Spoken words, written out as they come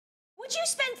Would you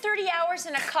spend 30 hours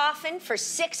in a coffin for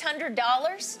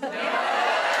 $600?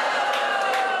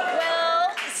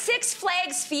 Well, Six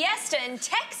Flags Fiesta in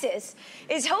Texas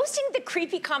is hosting the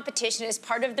creepy competition as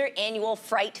part of their annual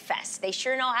Fright Fest. They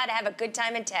sure know how to have a good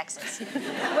time in Texas.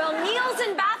 Well, meals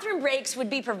and bathroom breaks would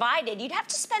be provided. You'd have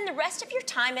to spend the rest of your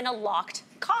time in a locked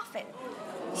coffin.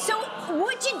 So,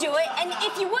 would you do it? And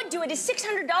if you would do it, is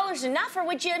 $600 enough, or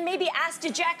would you maybe ask to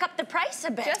jack up the price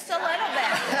a bit? Just a little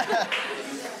bit.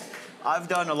 I've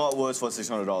done a lot worse for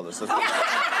 $600.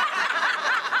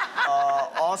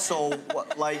 Also,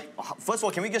 first of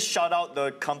all, can we just shout out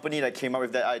the company that came up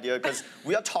with that idea? Because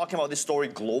we are talking about this story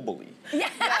globally. Yeah.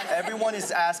 Everyone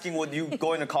is asking, would you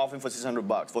go in a coffin for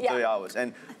 $600 for 30 hours?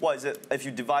 And what is it, if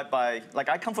you divide by, like,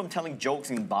 I come from telling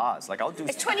jokes in bars. Like, I'll do...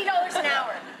 It's $20 an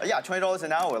hour. Yeah, $20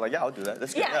 an hour. Like, yeah, I'll do that.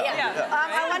 That's good.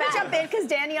 I want to jump in because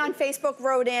Danny on Facebook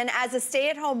wrote in, as a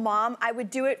stay-at-home mom, I would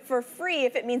do it for free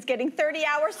if it means getting 30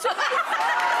 hours to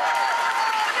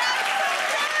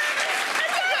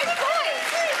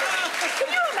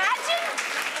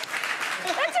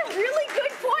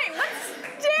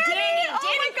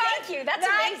That's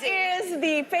amazing. That is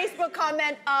the Facebook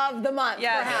comment of the month.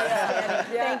 Yeah.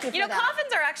 Thank you for that.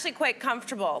 Coffins are actually quite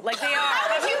comfortable. Like, they are.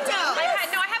 How did you know?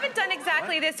 I haven't done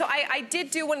exactly this. So I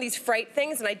did do one of these fright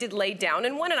things, and I did lay down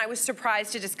in one, and I was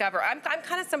surprised to discover. I'm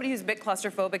kind of somebody who's a bit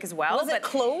claustrophobic as well. Was it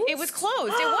closed? It was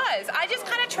closed. It was. I just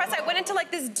kind of trust. I went into like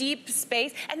this deep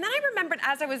space, and then I remembered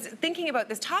as I was thinking about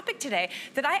this topic today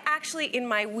that I actually, in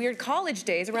my weird college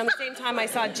days, around the same time I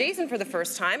saw Jason for the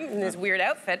first time in this weird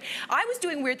outfit, I was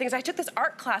doing weird things. I took this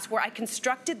art class where I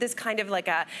constructed this kind of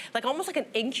almost like an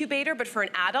incubator, but for an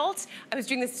adult. I was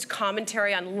doing this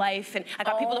commentary on life, and I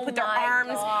got people to put their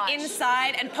arms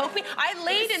inside and poke me. I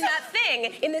laid in that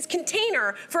thing in this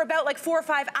container for about like 4 or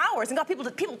 5 hours and got people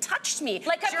touched me.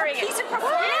 Like a piece of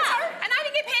performance art? And I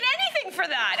didn't get paid anything for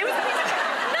that. It was a piece of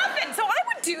nothing. So I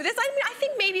would do this. I mean, I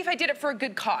think maybe if I did it for a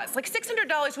good cause. Like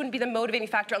 $600 wouldn't be the motivating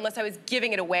factor unless I was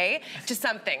giving it away to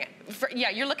something.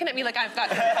 You're looking at me like I've got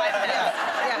 5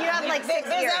 minutes. You have like 6 years.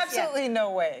 There's absolutely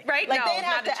no way. Right? Like, no, they'd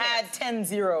have to add 10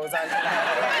 zeros on that.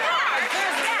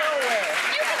 There's no way.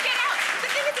 You can get out. The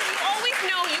thing is, you always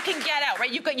know you can get out,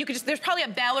 right? You could just, there's probably a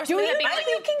bell or something. Do you think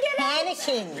you can get out?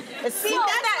 Panicking. See,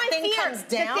 that's my fear. Comes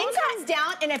down. The thing comes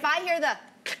down, and if I hear the...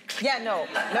 Yeah, no.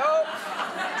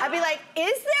 I'd be like,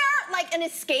 is there like an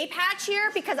escape hatch here?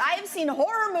 Because I have seen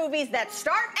horror movies that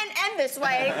start and end this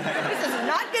way. This is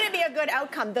not going to be a good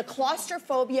outcome. The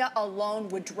claustrophobia alone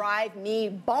would drive me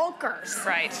bonkers.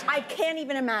 Right. I can't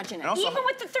even imagine it. Also, even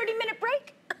with the 30-minute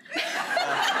break?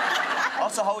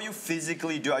 Also, how will you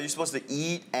physically do? Are you supposed to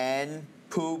eat and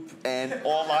poop and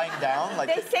all lying down?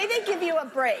 Like, they say they give you a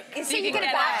break. So you get a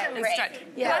bathroom break.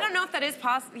 Well, I don't know if that is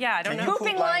possible. Yeah, I don't know.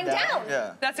 Pooping lying down?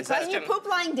 Yeah. That's a question. Can you poop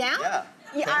lying down?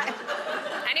 Yeah.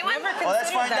 Anyone? Well,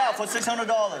 let's find out for $600.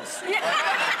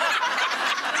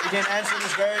 You can answer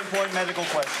this very important medical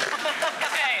question.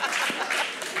 Okay.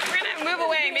 We're gonna move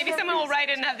away. Maybe someone will write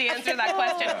in and have the answer to that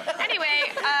question.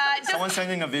 Anyway, someone's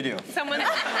sending a video. Someone.